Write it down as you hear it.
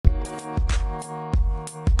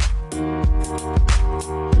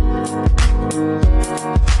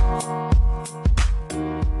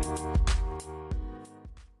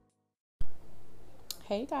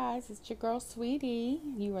guys, it's your girl Sweetie.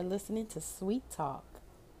 You are listening to Sweet Talk.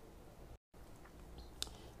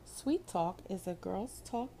 Sweet Talk is a girls'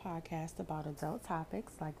 talk podcast about adult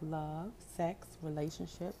topics like love, sex,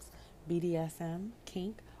 relationships, BDSM,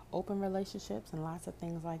 kink, open relationships, and lots of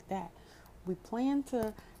things like that. We plan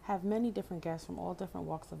to have many different guests from all different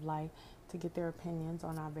walks of life to get their opinions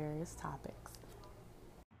on our various topics.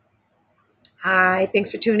 Hi,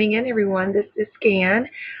 thanks for tuning in, everyone. This is Scan.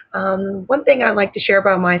 One thing I'd like to share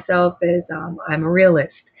about myself is I'm a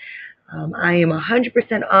realist. I am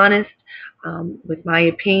 100% honest with my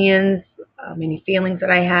opinions, any feelings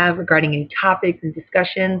that I have regarding any topics and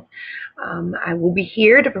discussions. I will be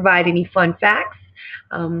here to provide any fun facts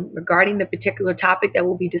regarding the particular topic that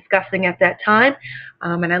we'll be discussing at that time.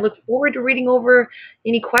 And I look forward to reading over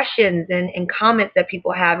any questions and comments that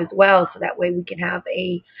people have as well, so that way we can have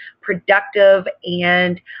a productive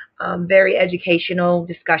and very educational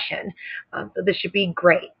discussion. So this should be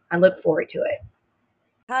great. I look forward to it.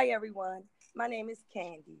 Hi, everyone. My name is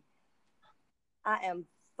Kandi. I am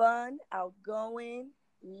fun, outgoing,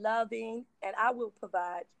 loving, and I will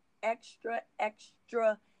provide extra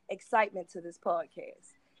excitement to this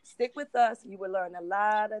podcast. Stick with us. You will learn a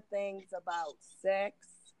lot of things about sex,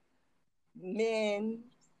 men,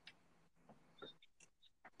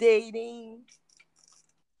 dating,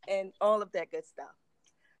 and all of that good stuff.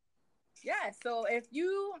 Yeah, so if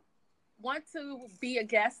you want to be a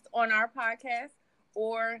guest on our podcast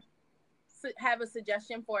or have a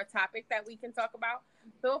suggestion for a topic that we can talk about,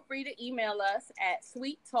 feel free to email us at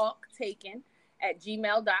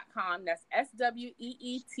sweettalktaken@gmail.com. That's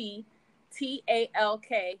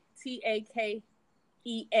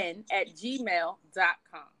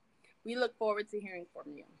SWEETTALKTAKEN@gmail.com. We look forward to hearing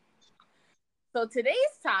from you. So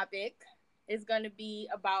today's topic is going to be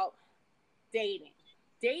about dating.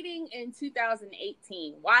 Dating in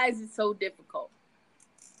 2018. Why is it so difficult?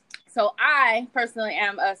 So I personally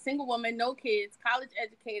am a single woman, no kids, college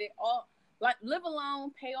educated, live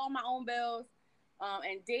alone, pay all my own bills.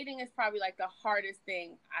 And dating is probably like the hardest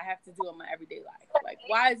thing I have to do in my everyday life. Like,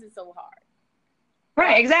 why is it so hard?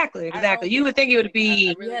 Right, exactly. You would think it would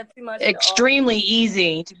be extremely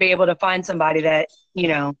easy to be able to find somebody that,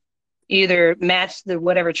 either match the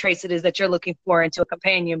whatever traits it is that you're looking for into a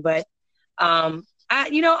companion. But,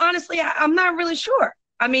 honestly, I'm not really sure.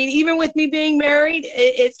 I mean, even with me being married,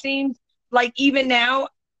 it seems like even now,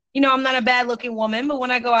 I'm not a bad looking woman, but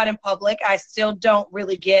when I go out in public, I still don't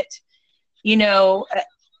really get, the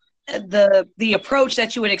approach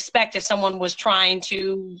that you would expect if someone was trying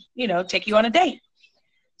to, take you on a date.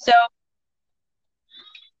 So.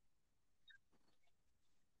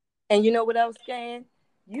 And you know what else, Scan?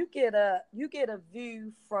 You get a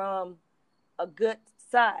view from a good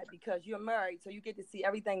side because you're married, so you get to see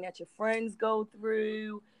everything that your friends go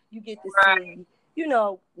through. You get to see,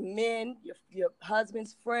 men, your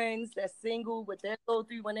husband's friends that's single, what they go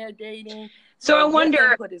through when they're dating. So I wonder.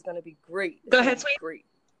 Your input is going to be great. Go ahead, sweet. Great.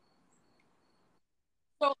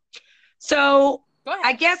 So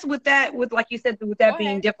I guess with like you said, with that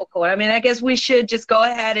being difficult, I mean, I guess we should just go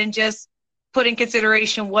ahead and just put in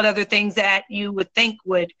consideration what other things that you would think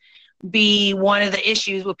would be one of the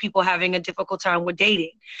issues with people having a difficult time with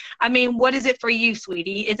dating. I mean, what is it for you,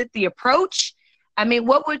 sweetie? Is it the approach? I mean,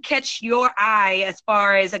 what would catch your eye as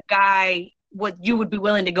far as a guy, what you would be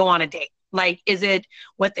willing to go on a date? Like, is it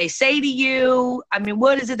what they say to you? I mean,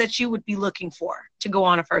 what is it that you would be looking for to go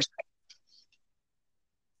on a first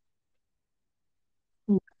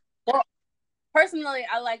date? Well, personally,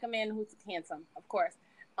 I like a man who's handsome, of course.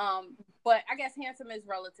 But I guess handsome is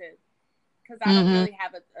relative because I don't really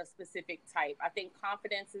have a specific type. I think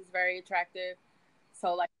confidence is very attractive.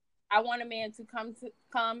 So, like, I want a man to come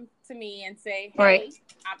to me and say, hey, right,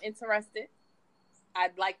 I'm interested.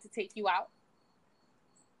 I'd like to take you out.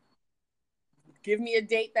 Give me a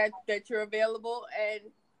date that you're available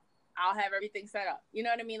and I'll have everything set up. You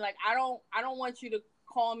know what I mean? Like, I don't want you to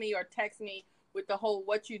call me or text me with the whole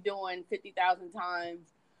what you doing 50,000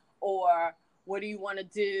 times or what do you want to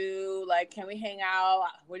do? Like, can we hang out?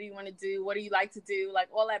 What do you want to do? What do you like to do? Like,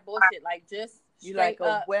 all that bullshit. Like, just you like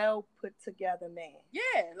a well put together man.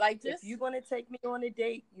 Yeah, like just. If you're going to take me on a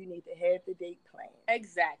date, you need to have the date planned.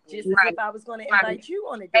 Exactly. Just as if I was going to invite you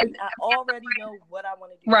on a date, I already know what I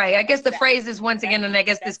want to do. Right. I guess the phrase is, once again, and I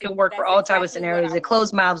guess this can work for all type of scenarios, that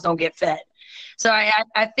closed mouths don't get fed. So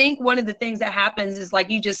I think one of the things that happens is,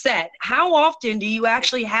 like you just said, how often do you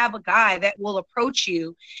actually have a guy that will approach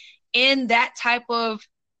you in that type of,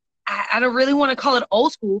 I don't really want to call it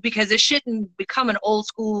old school because it shouldn't become an old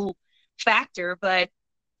school factor, but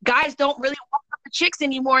guys don't really walk up to chicks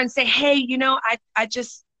anymore and say, hey, I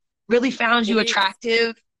just really found you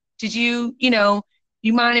attractive. Did you,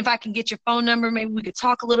 You mind if I can get your phone number? Maybe we could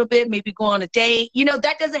talk a little bit, maybe go on a date. You know,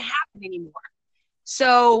 that doesn't happen anymore.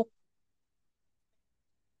 So.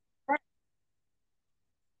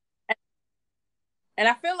 And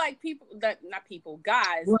I feel like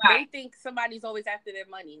guys, right. They think somebody's always after their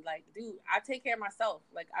money. Like, dude, I take care of myself.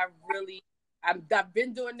 Like, I've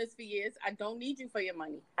been doing this for years. I don't need you for your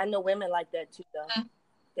money. I know women like that too, though.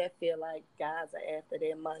 That feel like guys are after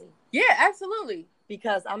their money. Yeah, absolutely.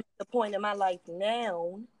 Because I'm at the point in my life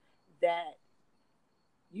now that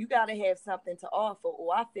you got to have something to offer,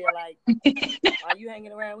 or I feel like, why are you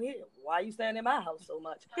hanging around here? Why are you staying in my house so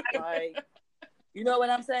much? Like, you know what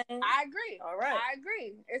I'm saying? I agree. All right. I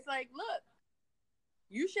agree. It's like, look,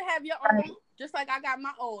 you should have your own, just like I got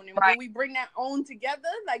my own. And when we bring that own together,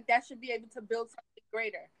 like, that should be able to build something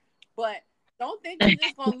greater. But don't think you're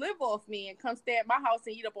just going to live off me and come stay at my house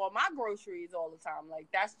and eat up all my groceries all the time. Like,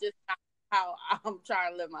 that's just not how I'm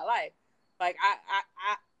trying to live my life. Like,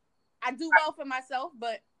 I do well for myself,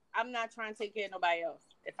 but I'm not trying to take care of nobody else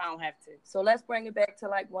if I don't have to. So let's bring it back to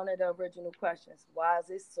like one of the original questions. Why is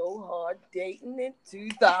it so hard dating in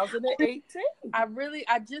 2018?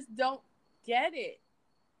 I just don't get it.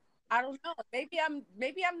 I don't know. Maybe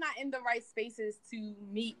I'm not in the right spaces to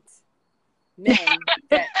meet men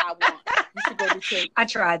that I want. You should go to church. I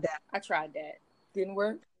tried that. Didn't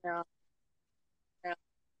work? No.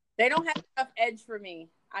 They don't have enough edge for me.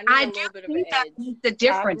 I need a little bit of an edge. The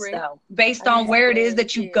difference, though, based on where it is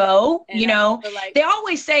that you go, and you know, like, they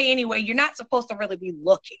always say anyway, you're not supposed to really be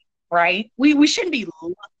looking, right? We shouldn't be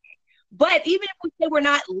looking. But even if we say we're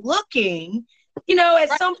not looking, you know,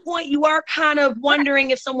 at some point you are kind of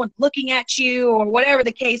wondering if someone's looking at you or whatever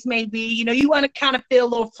the case may be. You know, you want to kind of feel a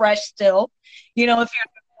little fresh still, you know, if you're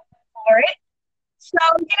for it. So,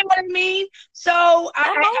 you know what I mean? So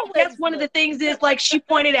I guess one of the things is, like she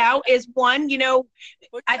pointed out, is one, you know,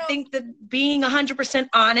 I think that being 100%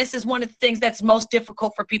 honest is one of the things that's most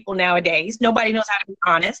difficult for people nowadays. Nobody knows how to be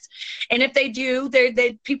honest. And if they do,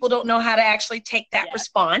 people don't know how to actually take that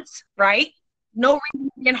response, right? No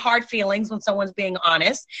reason in hard feelings when someone's being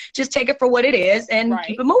honest. Just take it for what it is and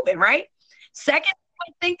keep it moving, right? Second,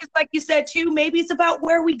 I think it's like you said too, maybe it's about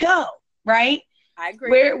where we go, right? I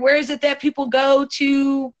agree. Where is it that people go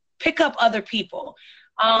to pick up other people?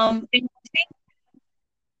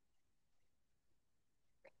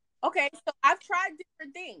 Okay, so I've tried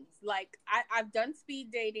different things. Like, I've done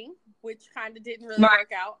speed dating, which kind of didn't really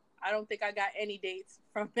work out. I don't think I got any dates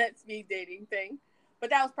from that speed dating thing,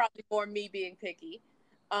 but that was probably more me being picky.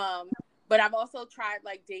 But I've also tried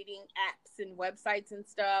like dating apps and websites and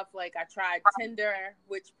stuff. Like, I tried Tinder,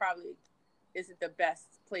 which probably isn't the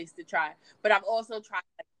best place to try. But I've also tried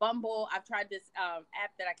like Bumble. I've tried this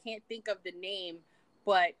app that I can't think of the name,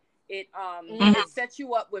 but it sets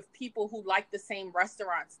you up with people who like the same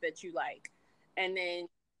restaurants that you like. And then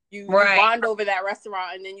you bond over that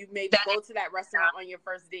restaurant, and then you maybe go to that restaurant on your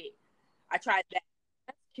first date. I tried that.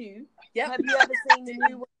 That's cute. Yep. Have you ever seen the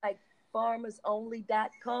new one, like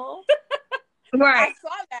farmersonly.com? Right. I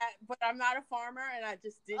saw that, but I'm not a farmer, and I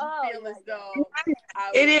just didn't feel as though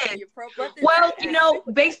it is. Well, you know,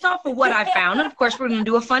 based off of what I found, and of course we're going to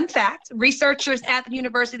do a fun fact, researchers at the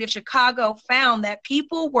University of Chicago found that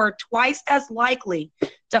people were twice as likely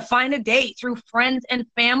to find a date through friends and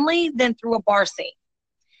family than through a bar scene.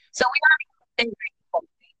 So we already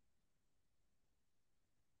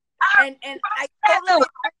and I totally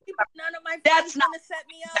none of my friends gonna set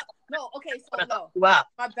me up. No, okay, so no. Wow.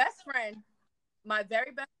 My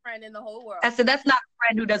very best friend in the whole world. I said, that's not a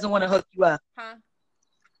friend who doesn't want to hook you up. Huh?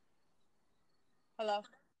 Hello?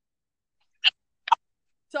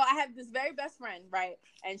 So I have this very best friend, right?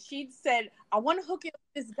 And she said, I want to hook you up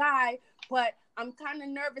with this guy, but I'm kind of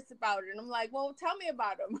nervous about it. And I'm like, well, tell me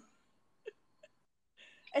about him.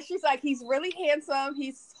 And she's like, he's really handsome.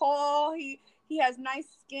 He's tall. He has nice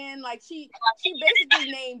skin. Like, she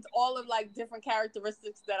basically named all of like different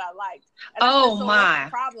characteristics that I liked. And I said, so what's the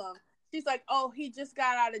problem? She's like, oh, he just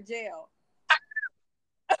got out of jail.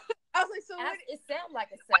 I was like, so what? It sounds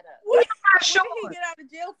like a setup. What did he get out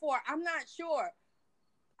of jail for? I'm not sure.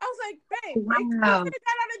 I was like, babe, he could have got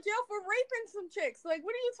out of jail for raping some chicks. Like,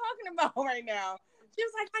 what are you talking about right now? She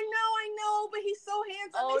was like, I know, but he's so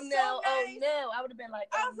handsome. Oh, he's no, so nice. Oh, no. I would have been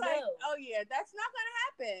like, I was like, oh, yeah, that's not going to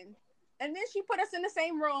happen. And then she put us in the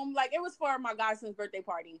same room. Like, it was for my godson's birthday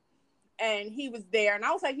party. And he was there. And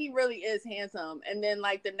I was like, he really is handsome. And then,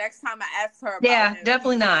 like, the next time I asked her about him,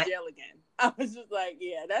 definitely he was not. in jail again. I was just like,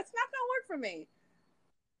 yeah, that's not going to work for me.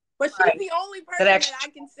 But she's the only person that I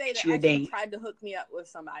can say that actually tried to hook me up with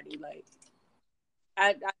somebody. Like,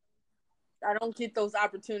 I don't get those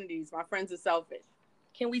opportunities. My friends are selfish.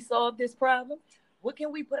 Can we solve this problem? What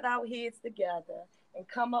can we put our heads together and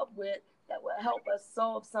come up with that will help us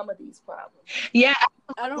solve some of these problems? Yeah,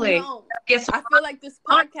 absolutely. I don't know. I feel like this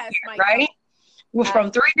podcast might right? We're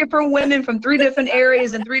from 3 different women from 3 different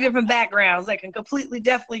areas and 3 different backgrounds that can completely,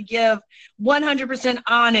 definitely give 100%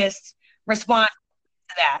 honest response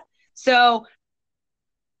to that. So,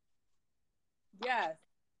 yes.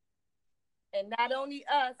 And not only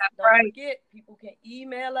us, don't forget, people can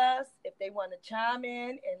email us if they want to chime in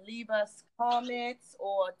and leave us comments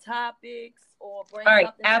or topics or bring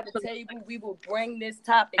something to the table. We will bring this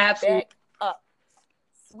topic back up.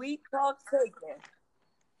 Sweet Talk Taken.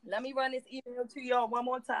 Let me run this email to y'all one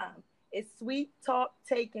more time. It's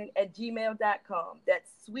sweettalktaken@gmail.com.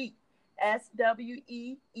 That's sweet,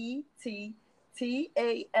 SWEETTALKTAKEN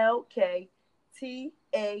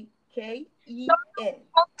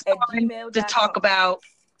to talk about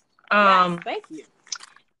thank you.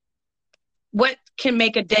 What can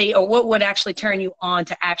make a date, or what would actually turn you on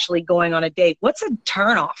to actually going on a date? What's a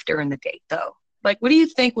turn off during the date though? Like, what do you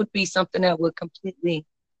think would be something that would completely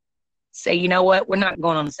say, you know what, we're not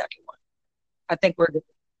going on the second one? I think we're good.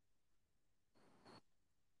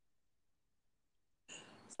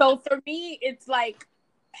 So for me, it's like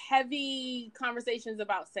heavy conversations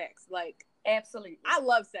about sex. Like, absolutely, I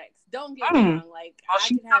love sex. Don't get me wrong. Like, I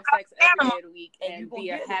can have sex every day of the week and be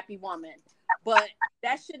a happy woman. But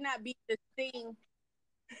that should not be the thing.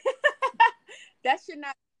 That should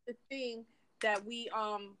not be the thing that we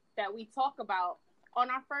talk about on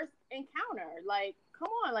our first encounter. Like, come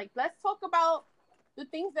on, like, let's talk about the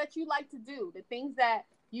things that you like to do, the things that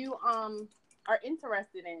you are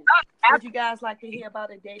interested in. Would you guys like to hear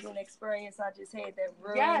about a dating experience I just had that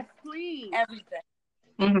ruined everything?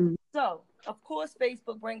 Mm-hmm. So, of course,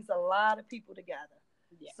 Facebook brings a lot of people together.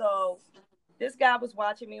 Yes. So, this guy was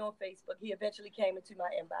watching me on Facebook. He eventually came into my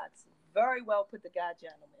inbox. Very well put together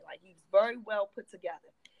gentleman. Like, he was very well put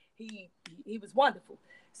together. He was wonderful.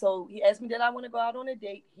 So he asked me, did I want to go out on a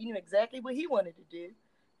date? He knew exactly what he wanted to do.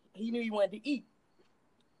 He knew he wanted to eat.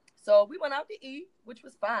 So we went out to eat, which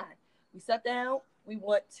was fine. We sat down. We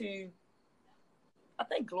went to, I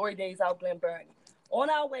think, Glory Days out Glen Burnie.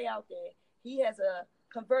 On our way out there, he has a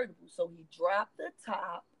convertible. So he dropped the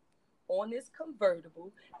top on this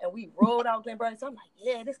convertible, and we rolled out Glen Burnie. So I'm like,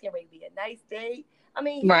 yeah, this can really be a nice day. I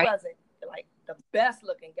mean, he wasn't like the best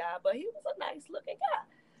looking guy, but he was a nice looking guy.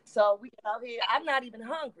 So we got out here. I'm not even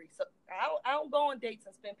hungry, so I don't go on dates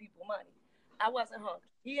and spend people money. I wasn't hungry.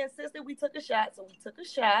 He insisted we took a shot, so we took a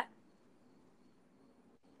shot.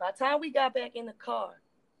 By the time we got back in the car,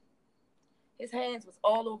 his hands was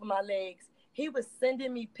all over my legs. He was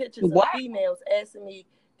sending me pictures of females asking me,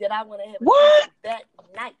 did I want to have a kiss that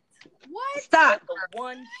night? What? Stop. The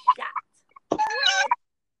one shot.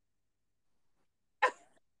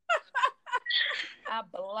 I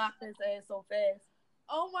blocked his ass so fast.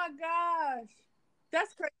 Oh my gosh.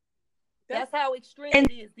 That's crazy. That's how extreme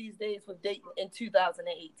it is these days with dating in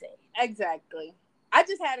 2018. Exactly. I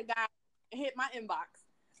just had a guy hit my inbox.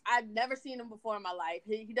 I've never seen him before in my life.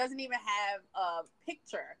 He doesn't even have a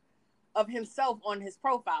picture of himself on his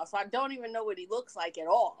profile, so I don't even know what he looks like at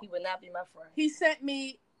all. He would not be my friend. He sent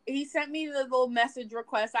me the little message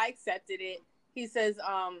request. I accepted it. He says,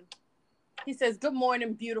 good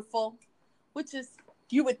morning, beautiful, which is,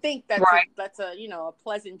 you would think that's a a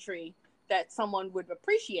pleasantry that someone would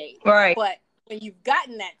appreciate. Right. But when you've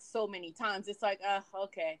gotten that so many times, it's like,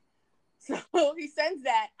 okay. So he sends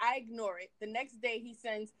that. I ignore it. The next day he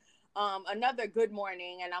sends another good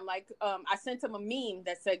morning, and I'm like, I sent him a meme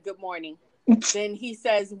that said good morning. Then he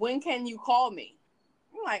says, when can you call me?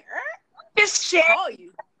 I'm like, this shit. Call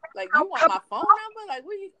you? Like, you want my phone number? Like,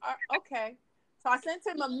 what you? Okay. So I sent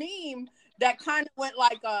him a meme that kind of went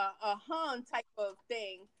like a type of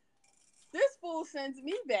thing. This fool sends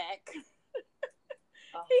me back.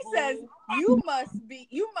 He says, you must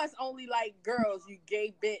only like girls, you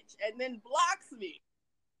gay bitch, and then blocks me.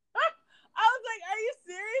 I was like, are you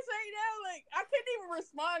serious right now? Like, I couldn't even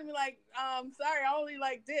respond and be like, sorry, I only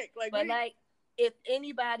like dick. Like, but like, if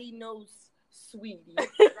anybody knows Sweetie,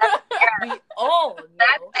 we all know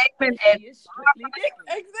that she is strictly dick.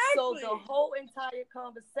 Exactly. So the whole entire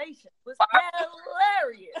conversation was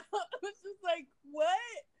hilarious. It's just like,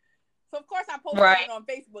 what? So of course I posted it on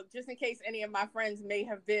Facebook just in case any of my friends may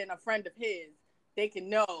have been a friend of his. They can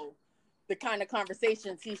know the kind of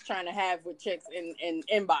conversations he's trying to have with chicks in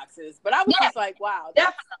inboxes. But I was just like, wow,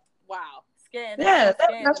 wow. Scandalous. Yeah,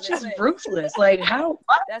 that's just ruthless. Like, how?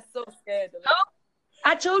 That's so scandalous.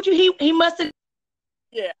 I told you he must have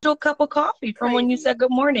a cup of coffee from when you said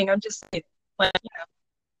good morning. I'm just saying, like,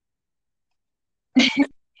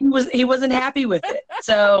 he wasn't happy with it.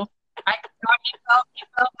 So I thought he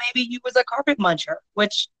felt maybe you was a carpet muncher,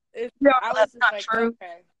 which I was that's just not like, true.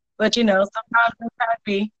 okay. But sometimes it can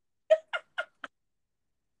be.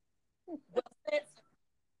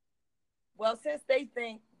 Well, since they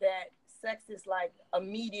think that sex is like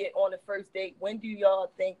immediate on the first date, when do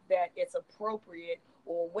y'all think that it's appropriate,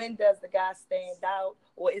 or when does the guy stand out,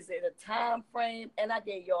 or is it a time frame? And I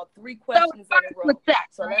gave y'all 3 questions in a row.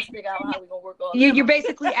 So let's figure out how we're gonna work all this. You're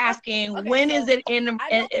basically asking when is it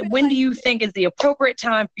when do you think is the appropriate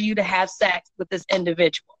time for you to have sex with this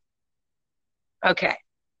individual? Okay.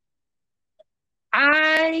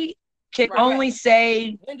 I can only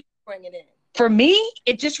say, when do you bring it in? For me,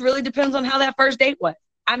 it just really depends on how that first date was.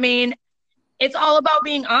 I mean, it's all about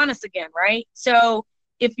being honest again, right? So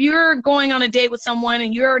if you're going on a date with someone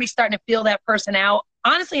and you're already starting to feel that person out,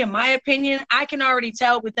 honestly, in my opinion, I can already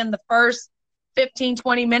tell within the first 15,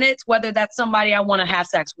 20 minutes whether that's somebody I want to have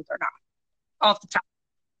sex with or not, off the top.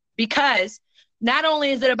 Because not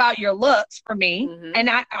only is it about your looks for me, and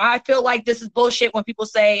I feel like this is bullshit when people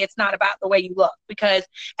say it's not about the way you look, because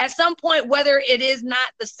at some point, whether it is not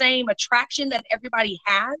the same attraction that everybody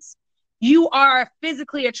has, you are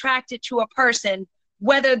physically attracted to a person,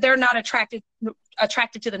 whether they're not attracted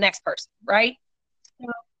to the next person, right?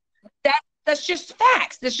 That's just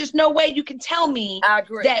facts. There's just no way you can tell me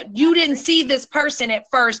that you didn't see this person at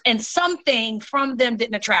first and something from them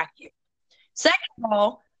didn't attract you. Second of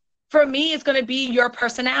all, for me, it's going to be your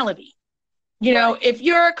personality. If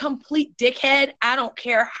you're a complete dickhead, I don't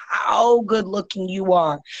care how good looking you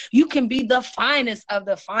are. You can be the finest of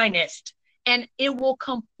the finest, and it will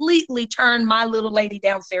completely turn my little lady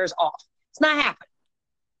downstairs off. It's not happening.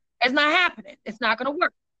 It's not happening. It's not going to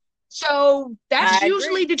work. So that's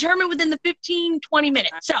usually determined within the 15, 20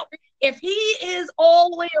 minutes. So if he is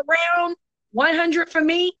all the way around 100 for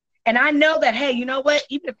me, and I know that, hey, you know what?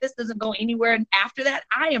 Even if this doesn't go anywhere after that,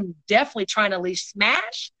 I am definitely trying to at least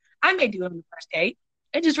smash. I may do it on the first date.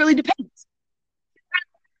 It just really depends.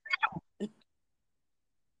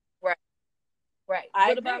 Right.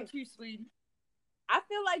 What about you, sweetie? I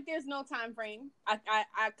feel like there's no time frame. I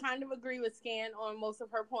kind of agree with Scan on most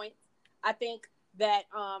of her points. I think that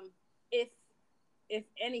if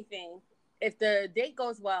anything, if the date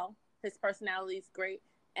goes well, his personality is great,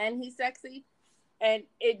 and he's sexy, and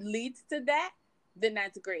it leads to that, then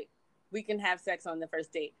that's great. We can have sex on the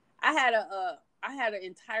first date. I had an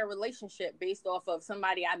entire relationship based off of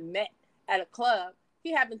somebody I met at a club.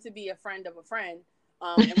 He happened to be a friend of a friend,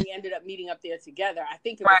 and we ended up meeting up there together. I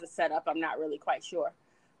think it was a setup. I'm not really quite sure.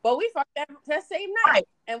 But we fucked that same night,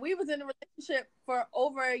 and we was in a relationship for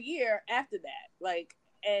over a year after that.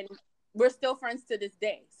 And we're still friends to this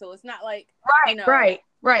day. So it's not like,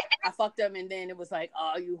 Right. I fucked him and then it was like,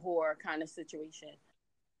 oh, you whore kind of situation.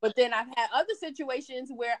 But then I've had other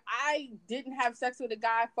situations where I didn't have sex with a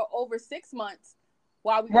guy for over 6 months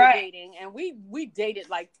while we were dating. And we dated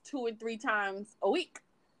like 2 and 3 times a week.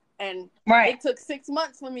 And it took 6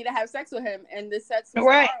 months for me to have sex with him. And the sex was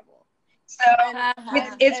horrible. So and I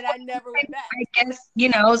never went back. I guess,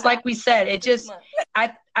 it's like we said, it just,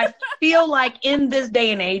 I feel like in this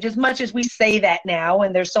day and age, as much as we say that now,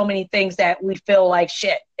 and there's so many things that we feel like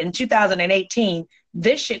shit, in 2018,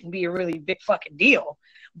 this shouldn't be a really big fucking deal.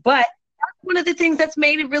 But that's one of the things that's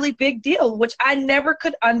made a really big deal, which I never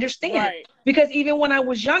could understand. Because even when I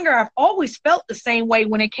was younger, I've always felt the same way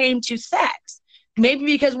when it came to sex. Maybe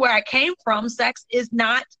because where I came from, sex is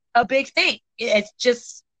not a big thing. It's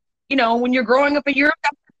just, when you're growing up in Europe,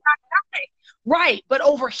 that's not nothing. Right. But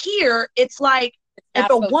over here, it's like if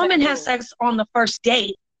a woman has sex on the first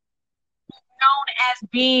date, known as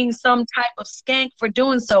being some type of skank for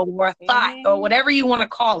doing so, or a thought, or whatever you want to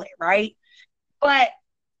call it, right? But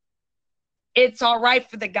it's all right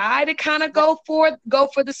for the guy to kind of go for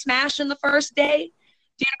the smash in the first day.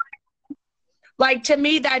 Do you know? Like, to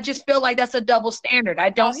me, I just feel like that's a double standard.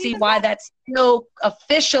 I don't see why that's still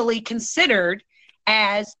officially considered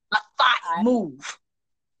as a thought move,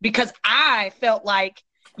 because I felt like,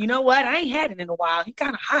 you know what, I ain't had it in a while. He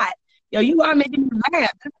kind of hot. Yo, you are making me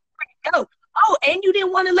laugh. Go. Oh, and you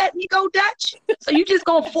didn't want to let me go Dutch? So you just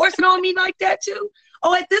gonna force it on me like that too?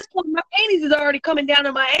 Oh, at this point, my panties is already coming down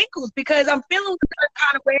to my ankles because I'm feeling a certain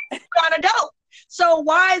kind of way, kind of dope. So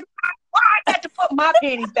why I got to put my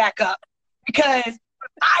panties back up? Because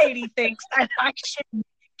society thinks that I should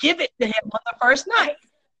give it to him on the first night.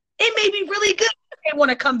 It may be really good if they want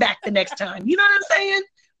to come back the next time. You know what I'm saying?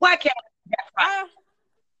 Why can't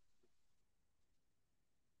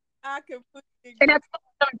I completely agree. And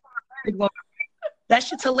that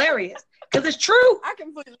shit's hilarious because it's true. I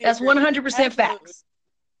completely That's agree. 100% facts.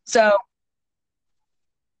 So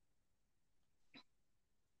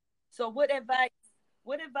what advice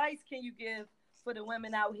can you give for the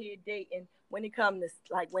women out here dating when it comes to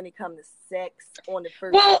sex on the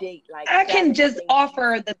first date? Like, I can just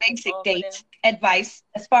offer the basic date advice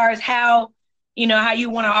as far as how you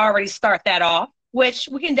want to already start that off, which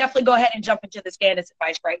we can definitely go ahead and jump into this Candace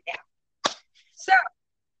advice right now.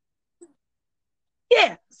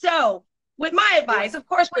 So with my advice, of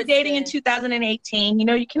course, we're dating in 2018.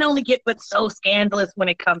 You can only get but so scandalous when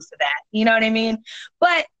it comes to that. You know what I mean? But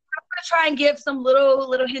I'm going to try and give some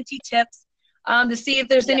little hinty tips to see if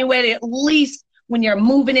there's any way to at least when you're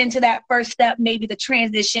moving into that first step, maybe the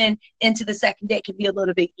transition into the second date can be a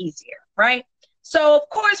little bit easier, right? So, of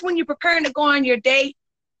course, when you're preparing to go on your date,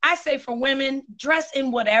 I say for women, dress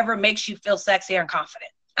in whatever makes you feel sexy and confident.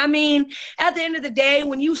 I mean, at the end of the day,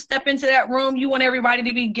 when you step into that room, you want everybody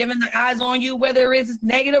to be giving the eyes on you, whether it's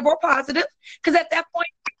negative or positive, because at that point,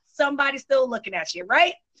 somebody's still looking at you,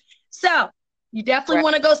 right? So you definitely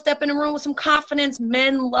want to go step in the room with some confidence.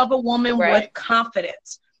 Men love a woman with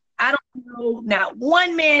confidence. I don't know, not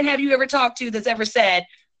one man have you ever talked to that's ever said,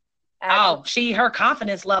 her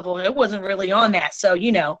confidence level, it wasn't really on that. So,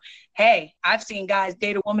 hey, I've seen guys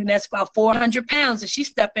date a woman that's about 400 pounds and she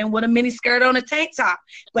step in with a mini skirt on a tank top.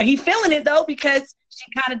 But he feeling it, though, because she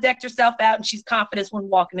kind of decked herself out and she's confident when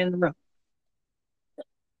walking in the room.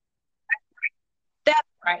 That's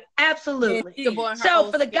right. Absolutely. So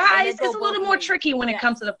for the guys, it's a little more tricky when it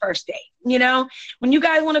comes to the first date. When you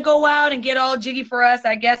guys want to go out and get all jiggy for us,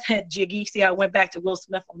 I guess, jiggy. See, I went back to Will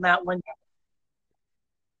Smith on that one.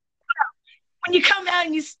 When you come out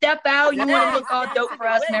and you step out, you want to look all dope for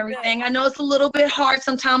us and everything. I know it's a little bit hard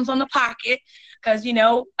sometimes on the pocket because,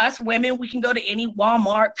 us women, we can go to any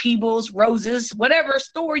Walmart, Peebles, Roses, whatever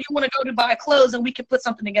store you want to go to buy clothes, and we can put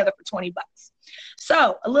something together for $20.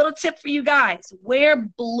 So a little tip for you guys, wear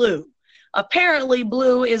blue. Apparently,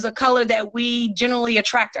 blue is a color that we generally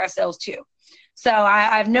attract ourselves to. So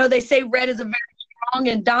I know they say red is a very strong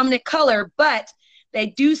and dominant color, but they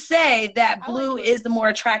do say that blue is the more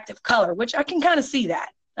attractive color, which I can kind of see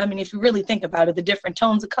that. I mean, if you really think about it, the different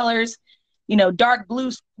tones of colors, dark blue.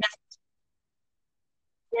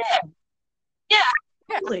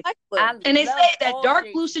 Absolutely. And they say that dark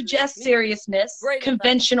blue suggests seriousness,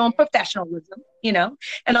 conventional and professionalism,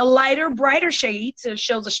 and a lighter, brighter shade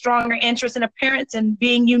shows a stronger interest in appearance and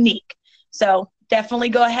being unique. So definitely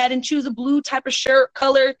go ahead and choose a blue type of shirt,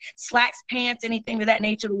 color, slacks, pants, anything of that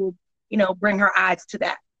nature that will bring her eyes to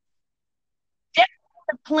that.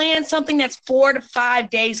 Plan something that's 4 to 5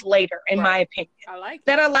 days later, in my opinion. I like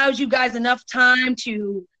that. Allows you guys enough time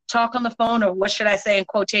to talk on the phone, or what should I say in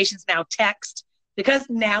quotations now, text. Because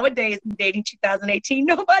nowadays, in dating 2018,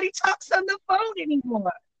 nobody talks on the phone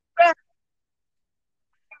anymore. It's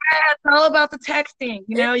all about the texting.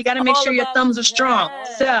 You got to make sure your thumbs are strong.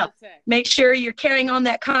 So make sure you're carrying on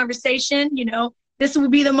that conversation. This will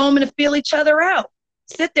be the moment to feel each other out.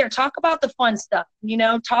 Sit there, talk about the fun stuff,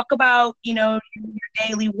 talk about, your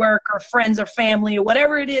daily work or friends or family or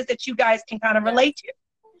whatever it is that you guys can kind of relate to.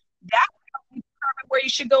 That's where you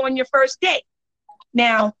should go on your first date.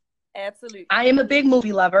 Now, absolutely, I am a big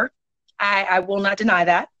movie lover. I will not deny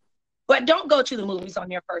that. But don't go to the movies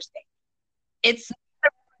on your first date. It's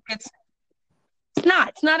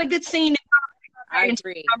not a good scene. I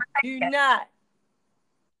agree. Do not.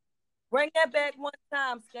 Bring that back one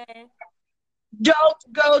time, Stan. Don't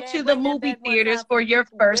go to the movie theaters for your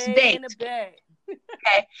first date. Okay.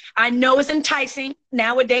 I know it's enticing.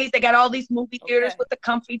 Nowadays, they got all these movie theaters with the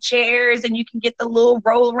comfy chairs, and you can get the little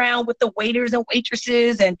roll around with the waiters and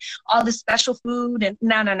waitresses and all the special food. And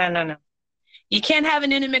no. You can't have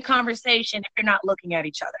an intimate conversation if you're not looking at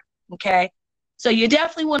each other. Okay. So you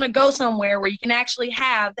definitely want to go somewhere where you can actually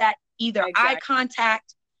have that either eye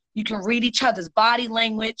contact, you can read each other's body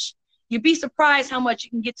language. You'd be surprised how much you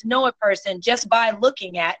can get to know a person just by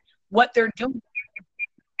looking at what they're doing.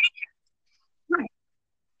 Right.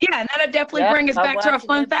 Yeah, and that'll definitely bring us back to our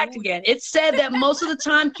fun fact again. It's said that most of the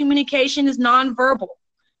time communication is nonverbal.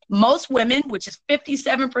 Most women, which is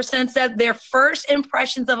 57%, said their first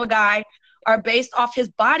impressions of a guy are based off his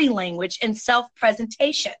body language and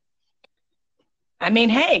self-presentation. I mean,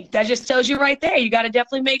 hey, that just tells you right there. You got to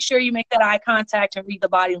definitely make sure you make that eye contact and read the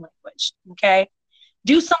body language, okay?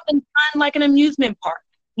 Do something fun like an amusement park.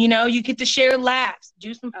 You get to share laughs,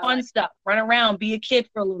 do some fun stuff, run around, be a kid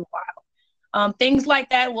for a little while. Things like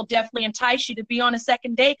that will definitely entice you to be on a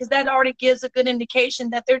second date because that already gives a good indication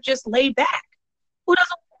that they're just laid back. Who doesn't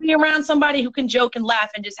want to be around somebody who can joke and laugh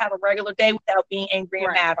and just have a regular day without being angry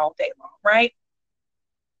and mad all day long, right?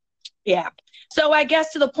 Yeah. So I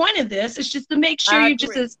guess to the point of this is just to make sure you're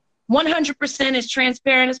just as 100% as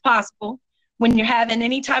transparent as possible when you're having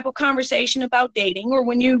any type of conversation about dating or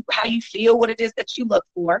how you feel, what it is that you look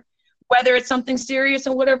for. whether it's something serious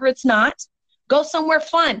or whatever it's not. Go somewhere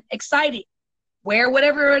fun, exciting. Wear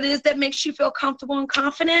whatever it is that makes you feel comfortable and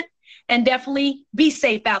confident. And definitely be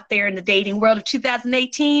safe out there in the dating world of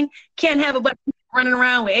 2018. Can't have a bunch of people running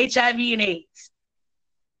around with HIV and AIDS.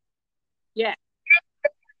 Yeah.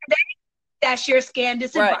 That's your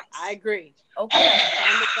Candace right. advice. I agree. Okay.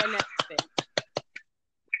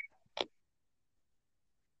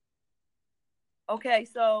 Okay,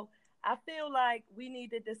 so I feel like we need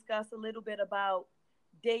to discuss a little bit about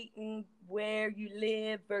dating where you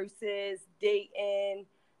live versus dating,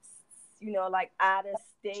 you know, like out of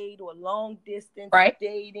state or long distance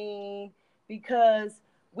dating, because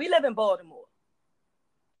we live in Baltimore.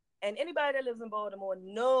 And anybody that lives in Baltimore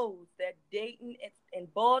knows that dating in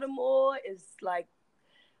Baltimore is like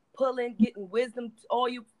getting wisdom, all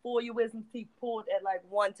your wisdom teeth pulled at like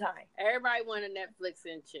one time. Everybody want to Netflix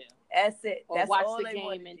and chill. That's it. Or that's watch all the they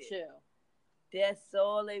game and chill. That's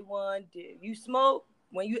all they want to do. You smoke?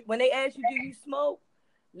 When they ask you, do you smoke?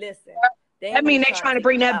 Listen. That mean they're trying to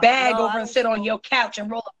bring that bag over and sit on your couch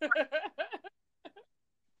and roll up.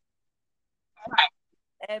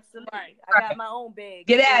 Absolutely. Right. I got my own bag.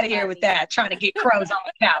 Get out of here with that. Trying to get crumbs on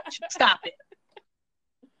the couch. Stop it.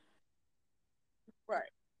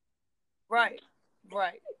 Right.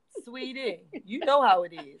 Sweetie, you know how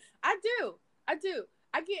it is. I do. I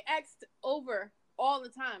get asked over all the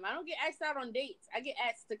time. I don't get asked out on dates. I get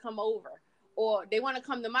asked to come over. Or they want to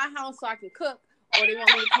come to my house so I can cook. Or they want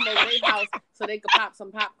me to come over their house so they can pop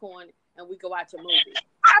some popcorn and we can watch a movie.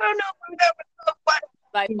 I don't know.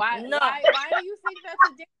 Like, why do you think that's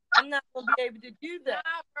a date? I'm not going to be able to do that.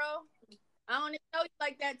 Nah, bro. I don't even know you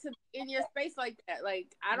like that to in your space like that.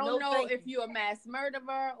 Like, I don't know if you're a mass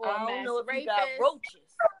murderer or a mass rapist. You got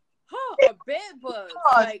roaches. Or bed bugs.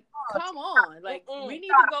 Like, come on. Like, we need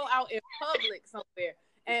to go out in public somewhere.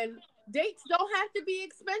 And dates don't have to be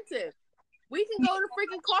expensive. We can go to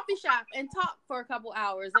freaking coffee shop and talk for a couple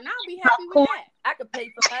hours, and I'll be happy with that. I could pay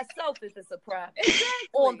for myself if it's a private. Exactly.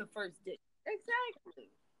 On the first date.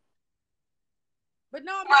 Exactly. But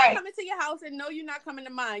no, I'm not coming to your house, and no, you're not coming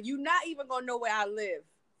to mine. You're not even going to know where I live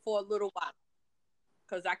for a little while.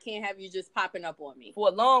 Because I can't have you just popping up on me. For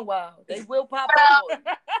a long while. They will pop up on you.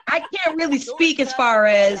 I can't really speak as far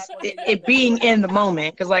as it being in the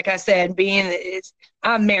moment. Because like I said,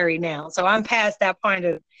 I'm married now. So I'm past that point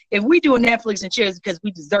of, if we do a Netflix and chill, it's because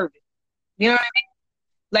we deserve it. You know what I mean?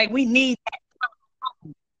 Like, we need that.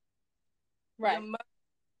 Right.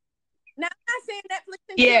 Now, I'm not saying Netflix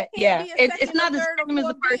and chill it's not the same as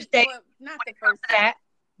the first date. Not the first date.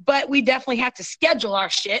 But we definitely have to schedule our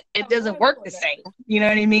shit. It doesn't work the same. You know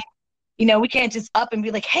what I mean? You know, we can't just up and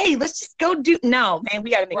be like, hey, let's just go do. No, man, we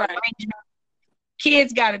got to make arrangements.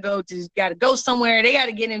 Kids got to go somewhere. They got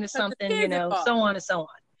to get into something, you know, so on and so on.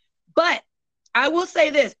 But I will say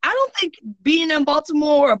this. I don't think being in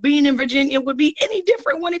Baltimore or being in Virginia would be any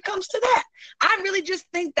different when it comes to that. I really just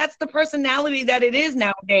think that's the personality that it is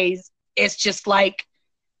nowadays. It's just like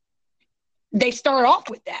they start off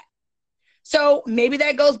with that. So maybe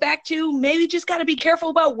that goes back to maybe just got to be careful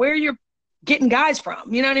about where you're getting guys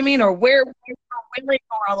from. You know what I mean? Or where women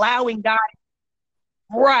are allowing guys.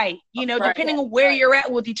 Right. You know, depending on where you're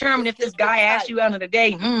at will determine if this guy asks you out of the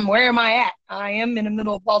day, where am I at? I am in the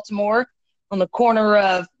middle of Baltimore on the corner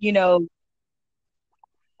of, you know,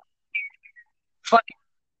 fucking.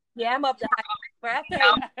 Yeah, I'm up the heights. But I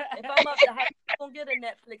feel if I'm up the heights, I'm going to get a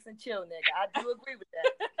Netflix and chill, nigga. I do agree with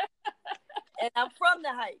that. And I'm from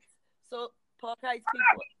the heights. So, Park Heights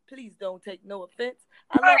people, please don't take no offense.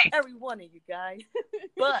 I love every one of you guys.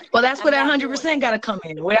 But well, that's where that 100% got to come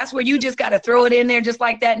in. Well, that's where you just got to throw it in there just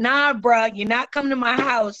like that. Nah, bro, you're not coming to my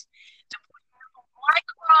house to put my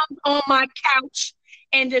crumbs on my couch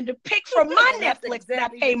and then to pick from my Netflix that I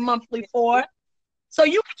pay monthly for. So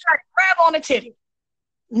you can try to grab on a titty.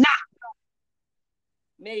 Nah.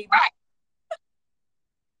 Maybe. Right.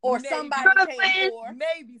 Or somebody paid for.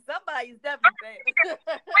 Maybe. Somebody's definitely paying.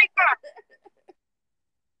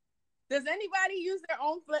 Does anybody use their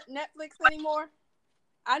own Netflix anymore?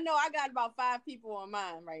 I know I got about 5 people on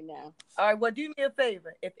mine right now. All right, well, do me a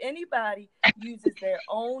favor. If anybody uses their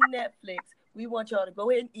own Netflix, we want y'all to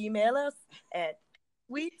go ahead and email us at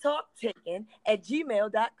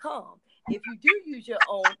sweettalktaken@gmail.com. If you do use your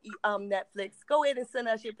own Netflix, go ahead and send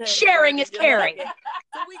us your password. Sharing is caring.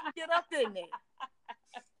 So we can get up in there.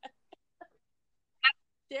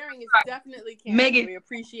 Sharing is definitely caring. We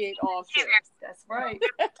appreciate all shares. That's right.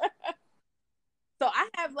 So I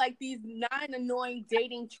have like these 9 annoying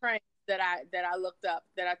dating trends that I looked up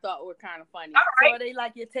that I thought were kind of funny. All right. So are they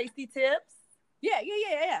like your tasty tips? Yeah.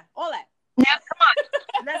 All that. Now, come on.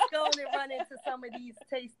 Let's go and run into some of these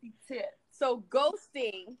tasty tips. So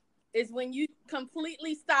ghosting is when you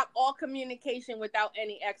completely stop all communication without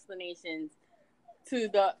any explanations to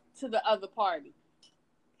the other party.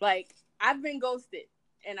 Like, I've been ghosted,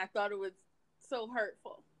 and I thought it was so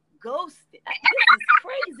hurtful. Ghosted? This is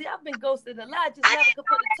crazy. I've been ghosted a lot. Just never could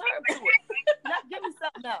put a term to it. Now, give me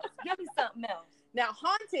something else. Give me something else. Now,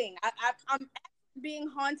 haunting. I'm being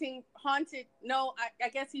haunted. No, I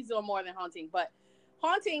guess he's doing more than haunting, but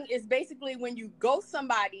haunting is basically when you ghost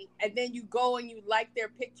somebody and then you go and you like their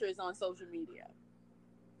pictures on social media.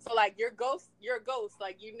 So like you're a ghost.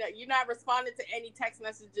 Like you're not responding to any text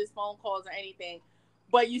messages, phone calls, or anything.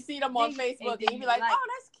 But you see them on Facebook and you be like, oh,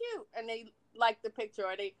 that's cute. And they like the picture,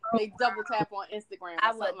 or they double tap on Instagram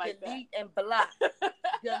or something like that. Delete and block.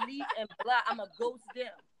 Delete and block. I'm going to ghost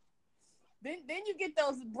them. Then you get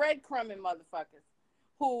those breadcrumbing motherfuckers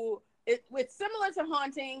who it's similar to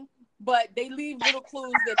haunting, but they leave little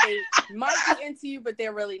clues that they might be into you, but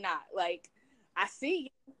they're really not. Like, I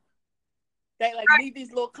see you. They like leave these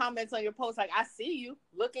little comments on your post, like, I see you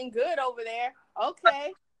looking good over there.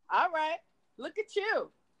 Okay, all right, look at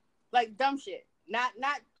you. Like dumb shit. Not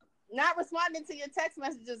responding to your text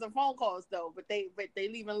messages or phone calls though, but they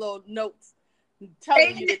leaving little notes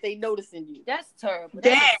telling you that they noticing you. That's terrible.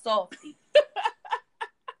 That's a softie.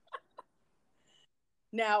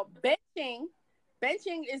 Now, benching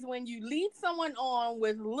is when you lead someone on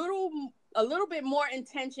with a little bit more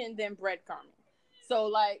intention than breadcrumbing. So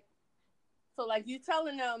like you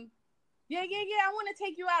telling them, yeah, I want to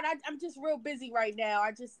take you out. I'm just real busy right now.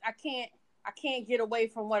 I can't get away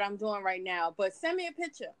from what I'm doing right now. But send me a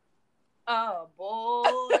picture. Oh boy,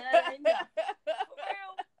 that ain't nothing.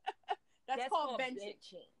 That's called benching.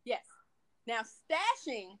 Yes. Now,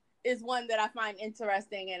 stashing is one that I find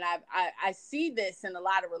interesting, and I see this in a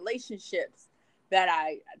lot of relationships that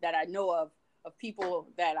I know of people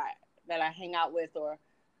that I hang out with or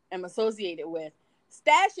am associated with.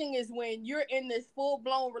 Stashing is when you're in this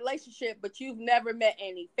full-blown relationship, but you've never met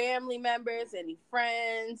any family members, any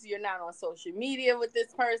friends. You're not on social media with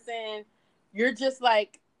this person. You're just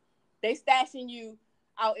like, they stashing you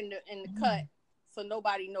out in the cut, so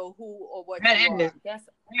nobody know who or what you are. That's stashing.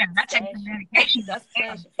 That's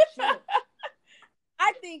stashing for sure.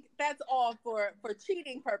 I think that's all for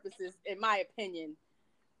cheating purposes, in my opinion.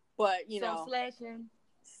 But stashing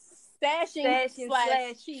slash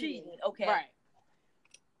cheating. Okay, right.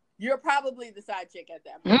 You're probably the side chick at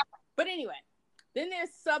that point. But anyway, then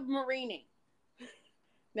there's submarining.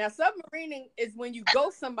 Now, submarining is when you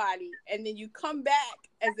ghost somebody and then you come back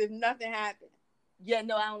as if nothing happened. Yeah,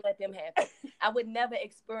 no, I don't let them happen. I would never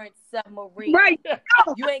experience submarine. Right.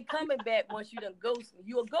 You ain't coming back once you done ghost me.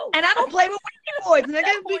 You a ghost. And I don't play with white boys.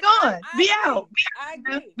 Nigga, be gone. Be out. I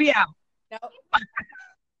agree. Be out. No.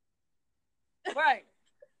 Right.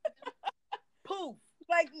 Poof.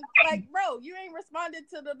 Like, bro, you ain't responded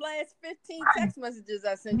to the last 15 text messages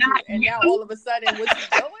I sent you, and now all of a sudden, what you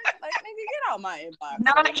doing? Like, nigga, get out my inbox.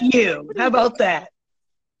 Not you. How about that?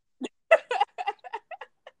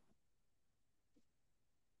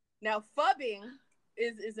 Now, phubbing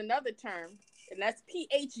is another term, and that's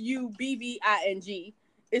PHUBBING,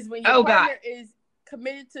 is when your partner is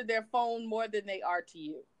committed to their phone more than they are to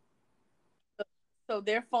you. So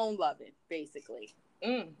they're phone loving, basically.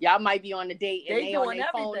 Y'all might be on a date and they on their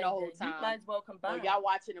phone the whole time. You might as well combine. Or y'all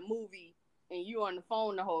watching a movie and you on the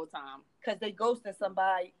phone the whole time. Because they ghosting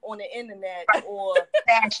somebody on the internet or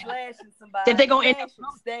slashing somebody. If they gonna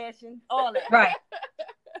stashing, all that. Right.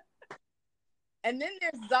 And then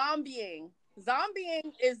there's zombieing.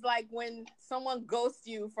 Zombieing is like when someone ghosts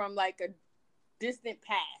you from like a distant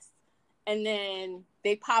past and then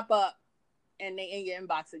they pop up and they in your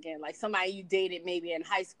inbox again. Like somebody you dated maybe in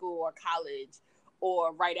high school or college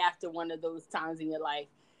or right after one of those times in your life.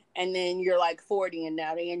 And then you're like 40 and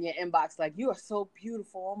now they in your inbox like, you are so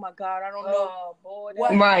beautiful. Oh my God, I don't know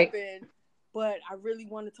what happened, but I really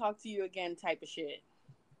want to talk to you again type of shit.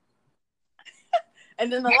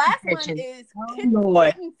 And then the last one is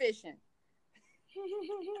kitten fishing.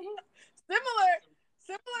 Similar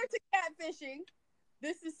to catfishing,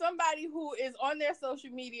 this is somebody who is on their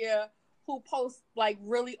social media who posts like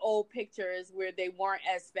really old pictures where they weren't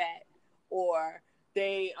as fat or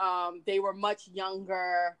they were much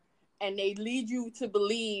younger, and they lead you to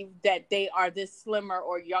believe that they are this slimmer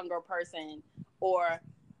or younger person, or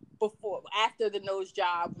after the nose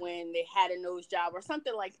job when they had a nose job or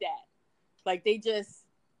something like that. Like they just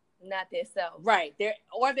not themselves. Right. They're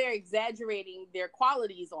exaggerating their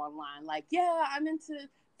qualities online. Like, yeah, I'm into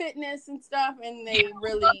fitness and stuff, and they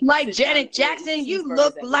really like Janet Jackson. You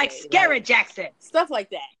look like Scarrett Jackson. Stuff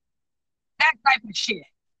like that. That type of shit.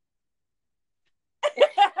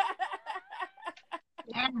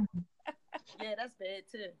 Yeah, that's bad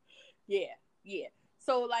too. Yeah.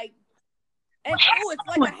 So like, and it's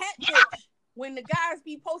like a hat bitch. When the guys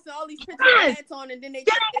be posting all these pictures with hats on and then they take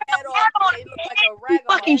their hat off, they look like a ragamuffin.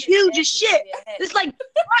 Fucking huge as shit. It's like, you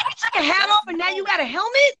took a hat off and now you got a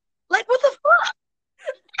helmet? Like, what the fuck?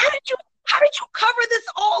 How did you cover this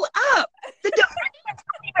all up? The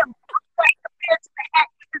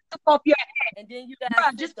off your head. And then you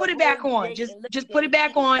guys just put it back on. Just put it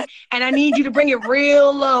back on, and I need you to bring it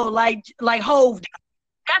real low, like Hove.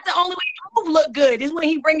 That's the only way Hove look good is when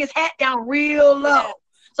he bring his hat down real low. Yeah.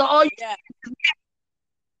 So all you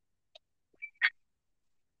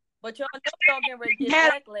But y'all know y'all getting ready to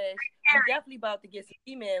get backlash. We're definitely about to get some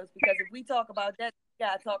emails because if we talk about that, we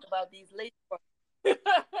gotta talk about these lace fronts. You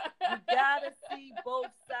gotta see both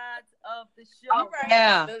sides of the show. All right.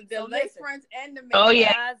 Yeah. The lace fronts and the makeup. Oh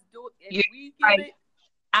yeah. Guys, we give it,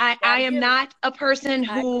 I am not a person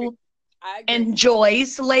who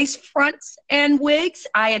enjoys lace fronts and wigs.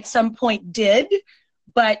 I at some point did,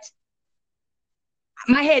 but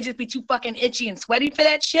my head just be too fucking itchy and sweaty for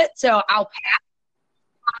that shit. So I'll pass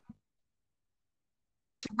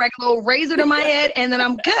a regular razor to my head, and then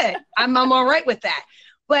I'm good. I'm all right with that.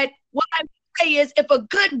 But what I say is, if a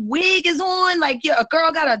good wig is on, like a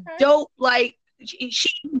girl got a dope, like she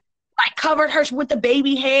like covered her with the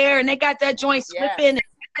baby hair, and they got that joint slipping and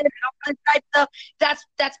all that type stuff.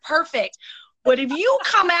 That's perfect. But if you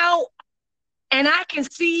come out and I can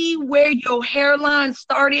see where your hairline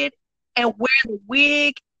started and where the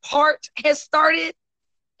wig part has started,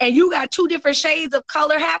 and you got two different shades of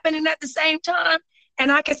color happening at the same time,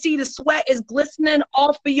 and I can see the sweat is glistening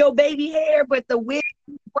off of your baby hair, but the wig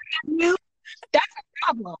is brand new, that's a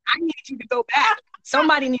problem. I need you to go back.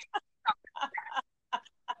 Somebody needs to go back.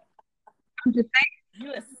 I'm just saying.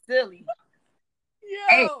 You are silly. Yo.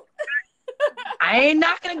 Hey, I ain't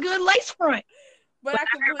knocking a good lace front. But I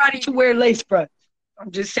can everybody should wear lace fronts.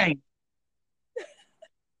 I'm just saying.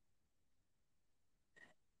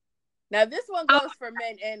 Now this one goes for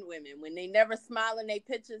men and women when they never smile in their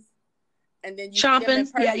pictures, and then you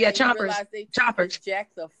chompers, yeah, chompers, chompers,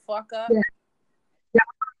 jack the fuck up. Yeah.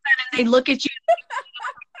 And they look at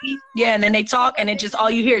you, yeah, and then they talk, and it just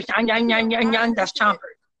all you hear is yang yang yang yang yang. That's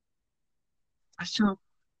chompers. That's chompers.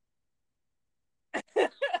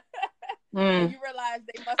 And you realize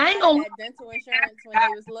they must have had dental insurance when they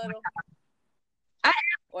was little,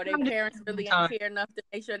 or their parents really didn't care enough to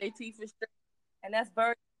make sure their teeth were straight. And that's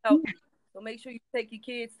very healthy. So make sure you take your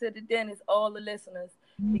kids to the dentist, all the listeners,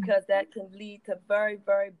 because that can lead to very,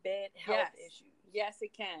 very bad health issues. Yes,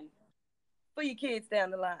 it can. For your kids down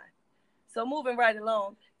the line. So moving right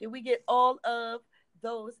along, did we get all of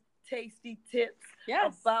those tasty tips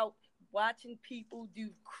about watching people do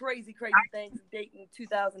crazy things dating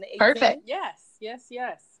 2018? Perfect. Yes.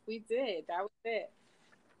 We did. That was it.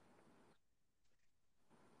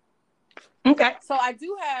 Okay. So I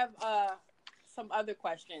do have some other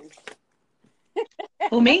questions.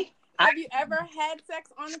 Who, me? Have you ever had sex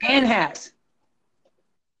on the Scan has.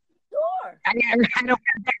 Sure. I don't have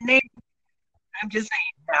that name. I'm just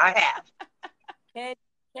saying, I have.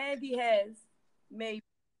 Kandi has maybe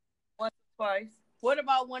once or twice. What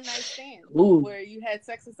about one night stands? Ooh. Where you had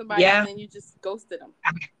sex with somebody and then you just ghosted them?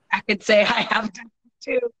 I could say I have done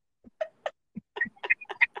too.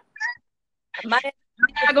 I'm not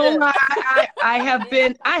gonna lie, I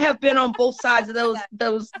have been on both sides of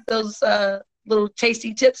those little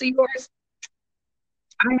tasty tips of yours.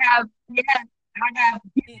 I have, and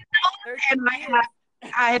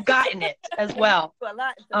I have gotten it as well.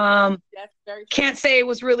 Can't say it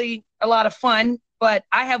was really a lot of fun, but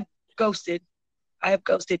I have ghosted.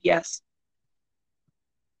 Yes.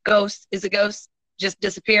 Ghost is a ghost. Just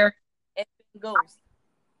disappear. Ghost.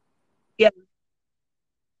 Yeah.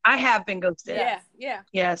 I have been ghosted. Yeah.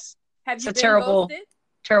 Yes. Have you been terrible, ghosted?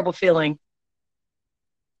 Terrible feeling.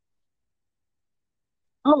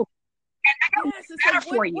 Oh. And I got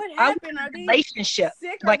for you. What happened? I was in a relationship.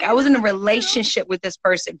 I was in a relationship with this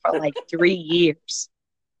person for like 3 years.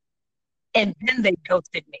 And then they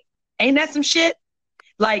ghosted me. Ain't that some shit?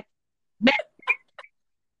 Like,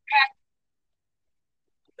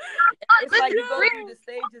 it's like you go through the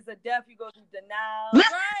stages of death, you go through denial,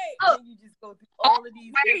 right? And you just go through all of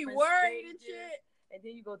these different worried stages, and shit. And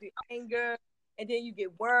then you go through anger, and then you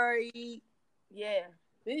get worried. Yeah.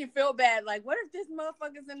 Then you feel bad, like, what if this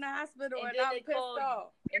motherfucker's in the hospital and I'm pissed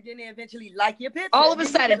off? And then they eventually like your picture. All of a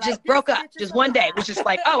sudden, it just broke up. Just one day. It was just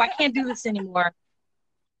like, oh, I can't do this anymore.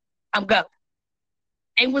 I'm go.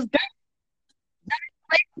 And was done.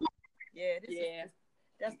 Yeah.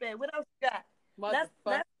 That's bad. What else you got? Let's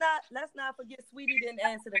not forget Sweetie didn't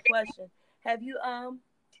answer the question. Have you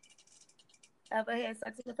Ever had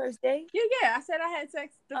sex on the first date? Yeah. I said I had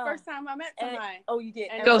sex the first time I met somebody. You did.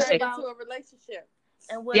 And turned into a relationship.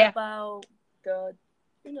 And what about the,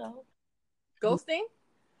 ghosting?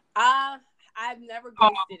 I've never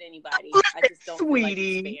ghosted anybody. I just don't feel like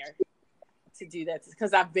it's fair to do that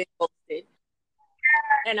because I've been ghosted.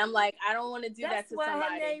 And I'm like, I don't want to do that to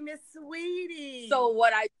somebody. Her name is Sweetie. So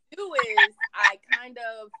what I do is I kind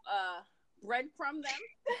of breadcrumb them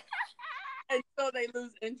until they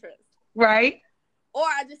lose interest. Right. Or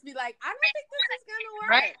I just be like, I don't think this is gonna work.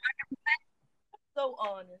 Right. So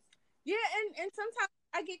honest. Yeah, and sometimes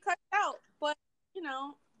I get cut out, but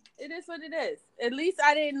it is what it is. At least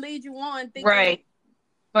I didn't lead you on thinking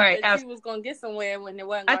that you was gonna get somewhere when it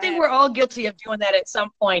wasn't. I think we're all guilty of doing that at some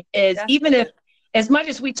point. Even if, as much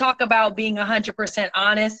as we talk about being 100%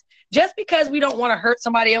 honest, just because we don't want to hurt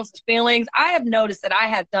somebody else's feelings, I have noticed that I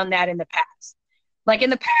have done that in the past. Like in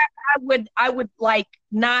the past, I would like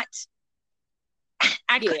not.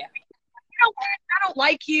 I don't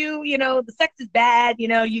like you. The sex is bad. You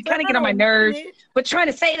kind of get on my nerves. But trying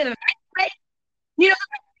to say it in a nice way,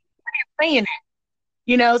 saying it. So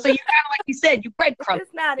you kind of, like you said, you breadcrumb.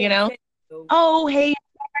 Oh, hey,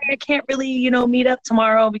 I can't really, meet up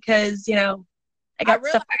tomorrow because I got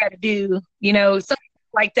stuff I got to do. Something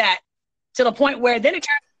like that. To the point where then it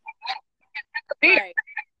turns. Right.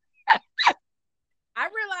 I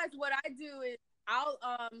realize what I do is I'll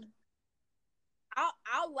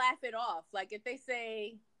laugh it off. Like if they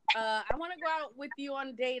say, I want to go out with you on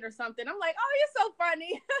a date or something, I'm like, oh, you're so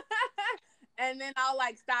funny. And then I'll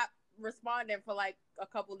like stop responding for like a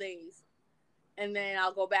couple days. And then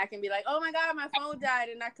I'll go back and be like, oh my God, my phone died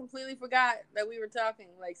and I completely forgot that we were talking.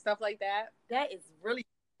 Like stuff like that. That is really.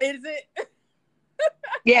 Is it?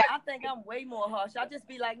 Yeah. I think I'm way more harsh. I'll just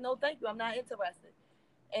be like, no, thank you. I'm not interested.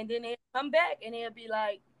 And then they'll come back and they'll be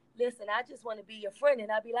like, listen, I just want to be your friend. And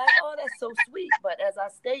I'll be like, oh, that's so sweet. But as I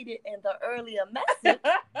stated in the earlier message,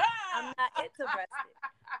 I'm not interested.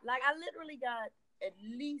 Like, I literally got at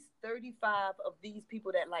least 35 of these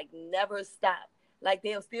people that, like, never stop. Like,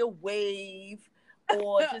 they'll still wave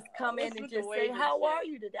or just come in and just say, how are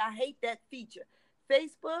you today? I hate that feature.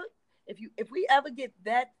 Facebook, if we ever get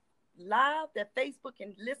that live, that Facebook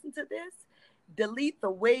can listen to this, delete the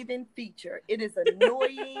waving feature. It is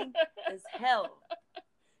annoying as hell.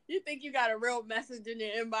 You think you got a real message in your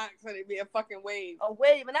inbox and it'd be a fucking wave. A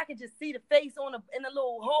wave, and I can just see the face in a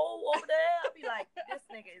little hole over there. I'll be like, this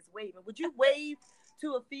nigga is waving. Would you wave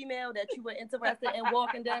to a female that you were interested in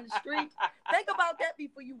walking down the street? Think about that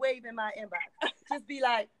before you wave in my inbox. Just be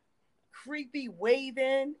like, creepy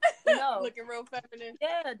waving. Looking real feminine.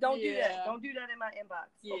 Yeah, don't do that. Don't do that in my inbox.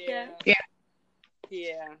 Okay?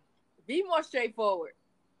 Yeah. Be more straightforward,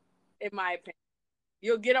 in my opinion.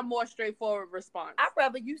 You'll get a more straightforward response. I'd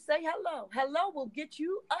rather you say hello. Hello will get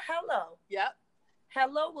you a hello. Yep.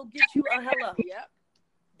 Hello will get you a hello. Yep.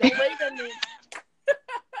 Don't wave at me.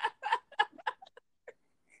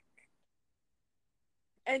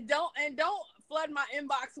 And don't flood my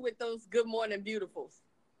inbox with those good morning beautifuls.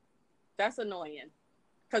 That's annoying.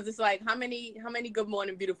 Because it's like, how many good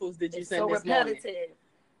morning beautifuls did you send this morning?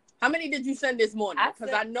 How many did you send this morning?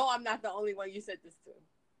 Because I know I'm not the only one you sent this to.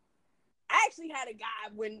 I actually had a guy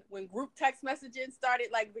when group text messaging started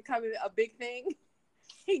like becoming a big thing.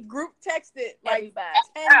 He group texted like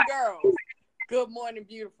 10 girls, good morning,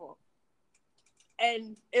 beautiful.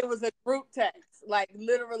 And it was a group text. Like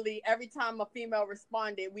literally every time a female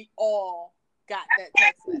responded, we all got that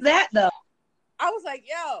text message. That though. I was like,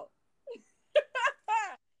 yo.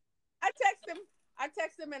 I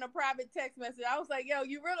texted him in a private text message. I was like, yo,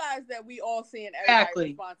 you realize that we all seeing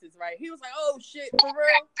everybody's responses, right? He was like, oh, shit, for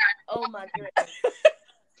real? Oh, my goodness.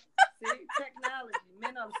 See, technology.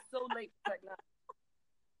 Men are so late for technology.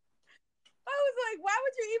 I was like, why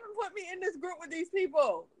would you even put me in this group with these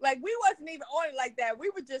people? Like, we wasn't even on it like that.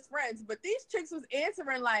 We were just friends. But these chicks was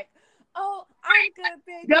answering like, oh, I'm good,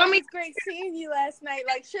 baby. It was great seeing you last night.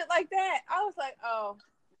 Like, shit like that. I was like, oh.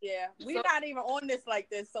 Yeah, we're not even on this like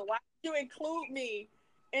this. So why did you include me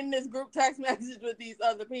in this group text message with these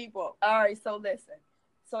other people? All right, so listen.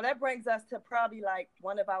 So that brings us to probably like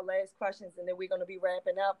one of our last questions, and then we're going to be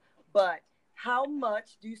wrapping up. But how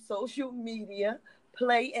much do social media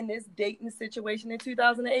play in this dating situation in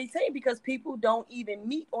 2018? Because people don't even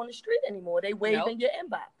meet on the street anymore. They wave in your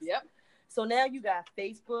inbox. Yep. So now you got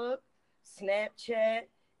Facebook, Snapchat,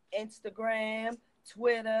 Instagram,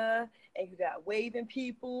 Twitter, and you got waving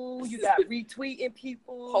people, you got retweeting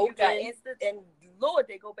people, poking. You got instant, and Lord,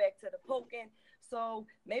 they go back to the poking. So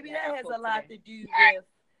maybe that has a lot to do with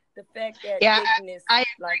the fact that dating is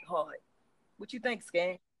like hard. What you think,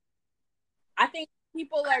 Scan? I think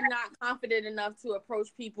people are not confident enough to approach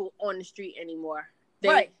people on the street anymore.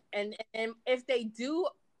 Right. And if they do,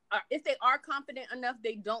 if they are confident enough,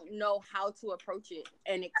 they don't know how to approach it,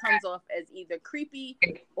 and it comes off as either creepy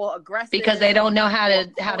or aggressive because they don't know how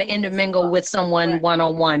to intermingle with someone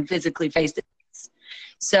one-on-one, physically, face to face.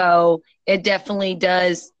 So it definitely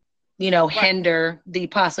does, hinder the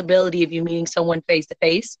possibility of you meeting someone face to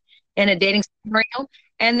face in a dating scenario.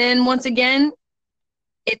 And then once again,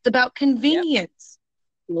 it's about convenience.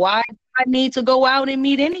 Yep. Why do I need to go out and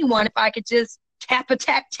meet anyone if I could just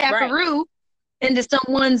tap-a-roo into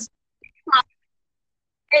someone's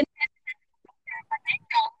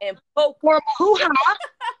and poke or hoo-ha?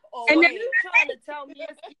 And then you're trying to tell me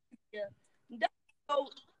it's easier. They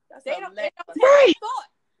don't take any thought.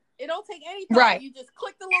 It don't take any thought. Right. You just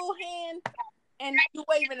click the little hand and you're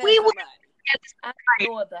waving at somebody. I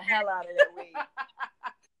ignore the hell out of that wave.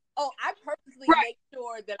 I purposely make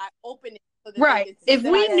sure that I open it. So that if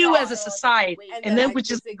we knew as a society, and then we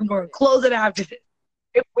just close it after this.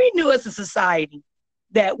 If we knew as a society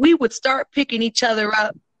that we would start picking each other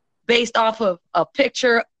up based off of a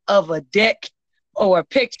picture of a dick or a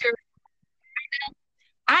picture,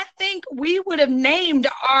 I think we would have named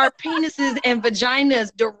our penises and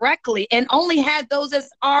vaginas directly and only had those as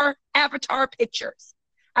our avatar pictures.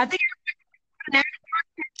 I think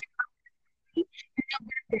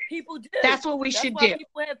people do. That's what we should do.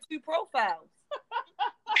 People have two profiles.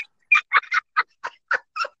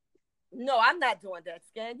 No, I'm not doing that,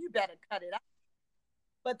 Scan. You better cut it out.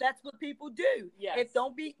 But that's what people do. Yes. If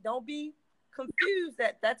don't be confused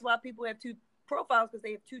that's why people have two profiles, because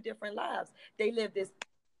they have two different lives. They live this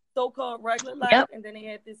so-called regular life, and then they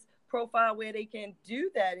have this profile where they can do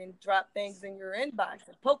that and drop things in your inbox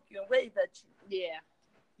and poke you and wave at you.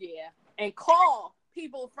 Yeah. And call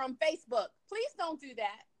people from Facebook. Please don't do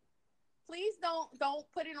that. Please don't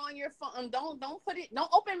put it on your phone. Don't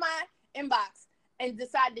open my inbox and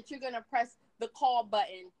decide that you're gonna press the call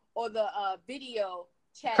button or the video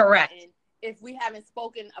chat button if we haven't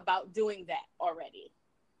spoken about doing that already.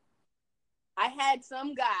 I had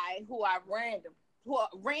some guy who are random,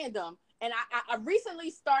 and I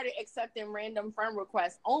recently started accepting random friend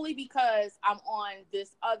requests only because I'm on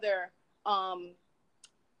this other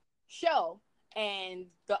show, and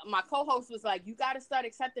my co-host was like, you got to start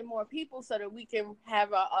accepting more people so that we can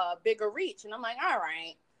have a bigger reach. And I'm like, all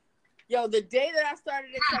right. Yo, the day that I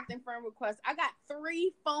started accepting friend requests, I got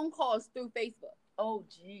 3 phone calls through Facebook. Oh,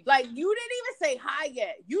 geez. Like, you didn't even say hi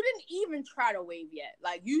yet. You didn't even try to wave yet.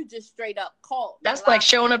 Like, you just straight up called. That's like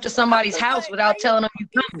showing up to somebody's house without telling them you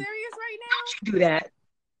come. Are you serious right now? Do that.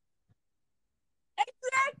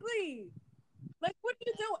 Exactly. Like, what are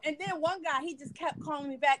you doing? And then one guy, he just kept calling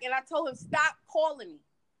me back, and I told him, stop calling me.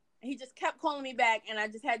 And he just kept calling me back, and I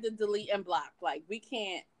just had to delete and block. Like, I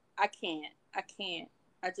can't.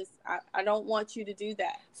 I don't want you to do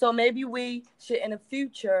that. So maybe we should, in the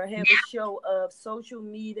future, have a show of social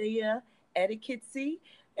media etiquette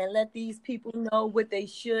and let these people know what they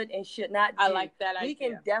should and should not do. I like that idea. We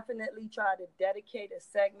can definitely try to dedicate a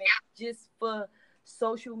segment just for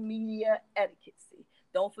social media etiquette.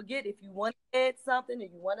 Don't forget, if you want to add something, or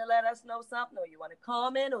you want to let us know something, or you want to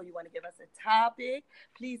comment, or you want to give us a topic,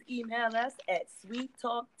 please email us at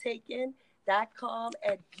sweettalktaken.com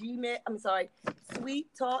at gmail. I'm sorry,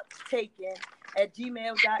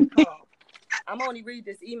 sweettalktaken@gmail.com. I'm only read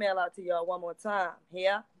this email out to y'all one more time.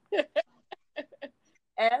 Here,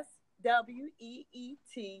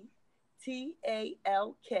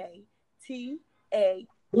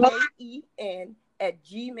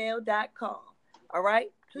 All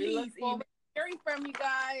right, please email. Hearing from you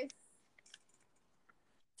guys.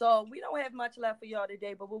 So we don't have much left for y'all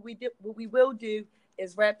today, but what we will do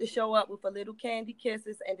is wrap the show up with a little candy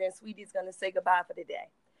kisses, and then Sweetie's gonna say goodbye for the day.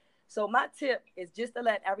 So my tip is just to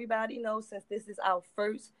let everybody know, since this is our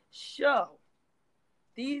first show,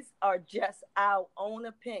 these are just our own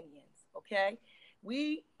opinions. Okay,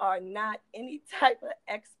 we are not any type of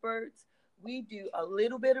experts. We do a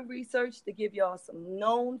little bit of research to give y'all some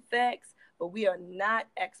known facts, but we are not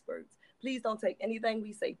experts. Please don't take anything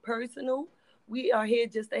we say personal. We are here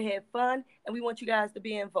just to have fun, and we want you guys to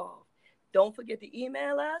be involved. Don't forget to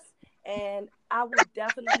email us, and I will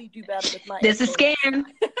definitely do better with my This is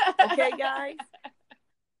Scan. Okay, guys?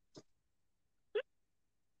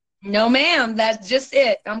 No, ma'am. That's just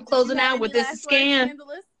it. I'm closing out with This is Scan.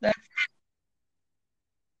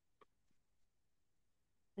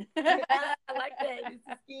 I like that. This is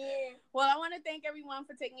Scan. Well, I want to thank everyone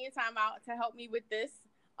for taking your time out to help me with this.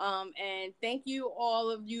 And thank you, all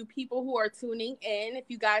of you people who are tuning in. If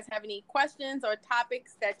you guys have any questions or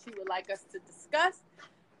topics that you would like us to discuss,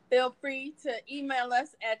 Feel free to email us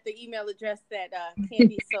at the email address that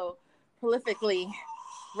Kandi so prolifically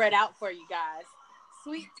read out for you guys.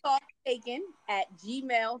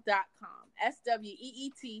 sweettalktaken@gmail.com.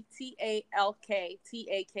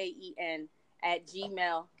 SWEETTALKTAKEN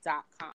 @gmail.com.